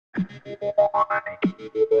Hello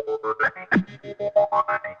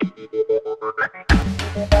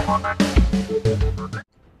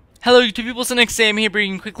YouTube people, so next Sam here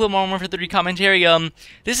bringing a quick little Modern Warfare 3 commentary.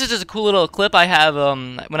 This is just a cool little clip I have,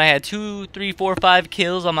 when I had 2, 3, 4, 5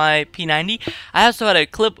 kills on my P90. I also had a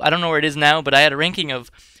clip, I don't know where it is now, but I had a ranking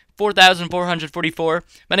of 4,444.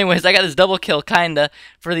 But anyways, I got this double kill, kinda,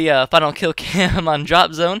 for the final kill cam on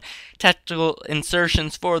Drop Zone. Tactical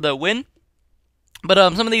insertions for the win. But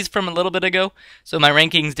some of these from a little bit ago, so my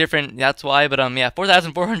ranking's different, that's why. But yeah,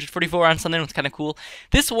 4,444 on something was kind of cool.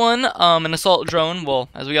 This one, an assault drone, well,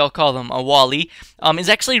 as we all call them, a Wally, is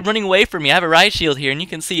actually running away from me. I have a riot shield here, and you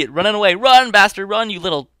can see it running away. Run, bastard, run, you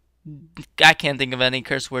little... I can't think of any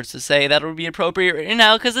curse words to say that would be appropriate right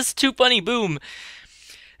now, because this is too funny. Boom.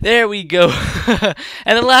 There we go.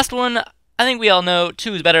 And the last one... I think we all know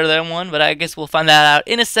 2 is better than 1, but I guess we'll find that out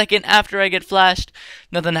in a second after I get flashed.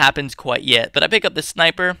 Nothing happens quite yet, but I pick up the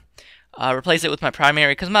sniper, replace it with my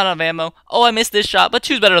primary because I'm out of ammo. Oh, I missed this shot, but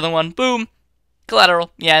 2's better than 1. Boom. Collateral.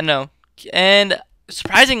 Yeah, I know. And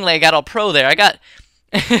surprisingly, I got all pro there. I got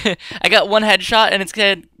I got 1 headshot, and it's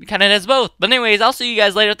kind of does both. But anyways, I'll see you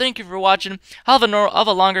guys later. Thank you for watching. I'll have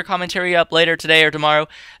a longer commentary up later today or tomorrow.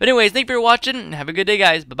 But anyways, thank you for watching, and have a good day,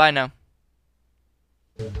 guys. Bye-bye now.